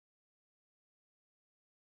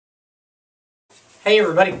Hey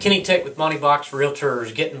everybody, Kenny Tate with Money Box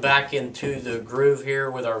Realtors, getting back into the groove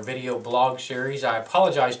here with our video blog series. I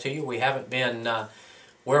apologize to you, we haven't been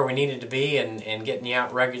where we needed to be and getting you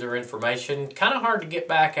out regular information. Kind of hard to get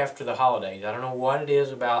back after the holidays. I don't know what it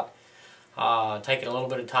is about taking a little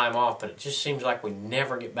bit of time off, but it just seems like we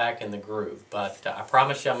never get back in the groove. But I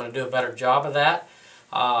promise you I'm going to do a better job of that.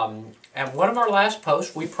 And one of our last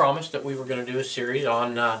posts, we promised that we were going to do a series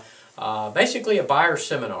on basically a buyer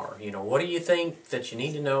seminar. You know, what do you think that you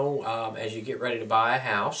need to know as you get ready to buy a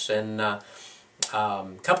house? And a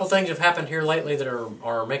couple things have happened here lately that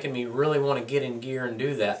are making me really want to get in gear and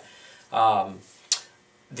do that.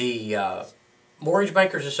 The Mortgage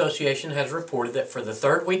Bankers Association has reported that for the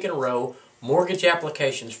third week in a row, mortgage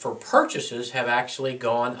applications for purchases have actually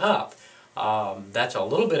gone up. That's a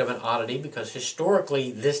little bit of an oddity because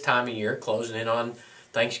historically this time of year, closing in on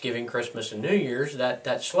Thanksgiving, Christmas, and New Year's,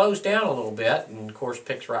 that slows down a little bit and of course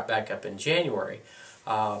picks right back up in January.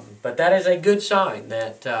 But that is a good sign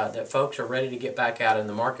that that folks are ready to get back out in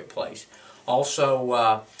the marketplace.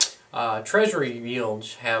 Also, Treasury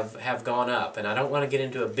yields have gone up, and I don't want to get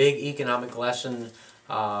into a big economic lesson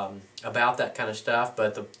about that kind of stuff,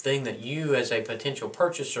 but the thing that you as a potential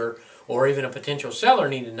purchaser or even a potential seller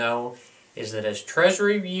need to know is that as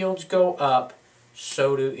Treasury yields go up,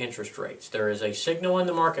 so do interest rates. There is a signal in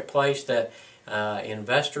the marketplace that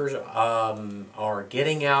investors are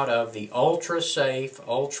getting out of the ultra-safe,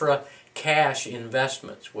 ultra-cash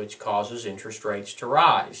investments, which causes interest rates to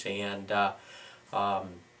rise. And that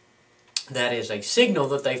is a signal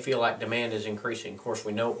that they feel like demand is increasing. Of course,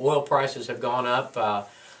 we know oil prices have gone up,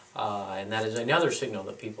 and that is another signal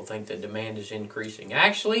that people think that demand is increasing.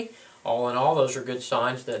 Actually, all in all, those are good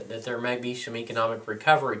signs that there may be some economic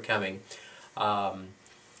recovery coming.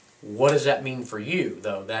 What does that mean for you,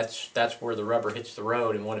 though? That's where the rubber hits the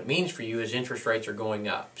road, and what it means for you is interest rates are going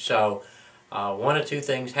up. So one of two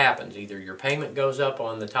things happens. Either your payment goes up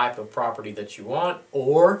on the type of property that you want,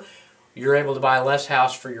 or you're able to buy less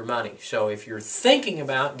house for your money. So if you're thinking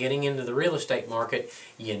about getting into the real estate market,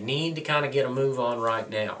 you need to kind of get a move on right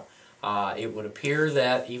now. It would appear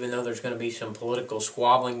that even though there's going to be some political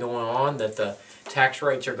squabbling going on, that the tax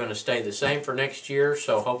rates are going to stay the same for next year,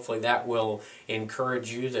 so hopefully that will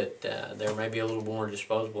encourage you that there may be a little more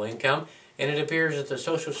disposable income. And it appears that the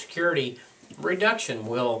Social Security reduction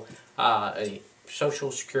will, a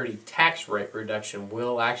Social Security tax rate reduction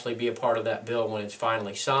will actually be a part of that bill when it's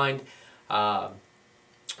finally signed. So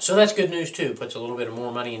that's good news too. Puts a little bit of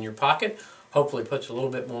more money in your pocket. Hopefully puts a little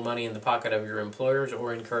bit more money in the pocket of your employers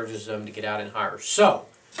or encourages them to get out and hire. So,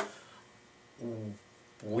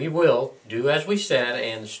 we will do as we said,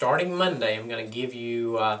 and starting Monday I'm going to give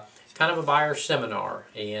you kind of a buyer seminar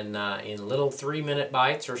in little 3-minute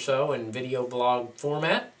bites or so in video blog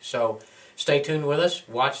format. So stay tuned with us,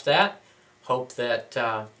 watch that. Hope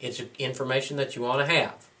that it's information that you want to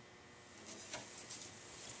have.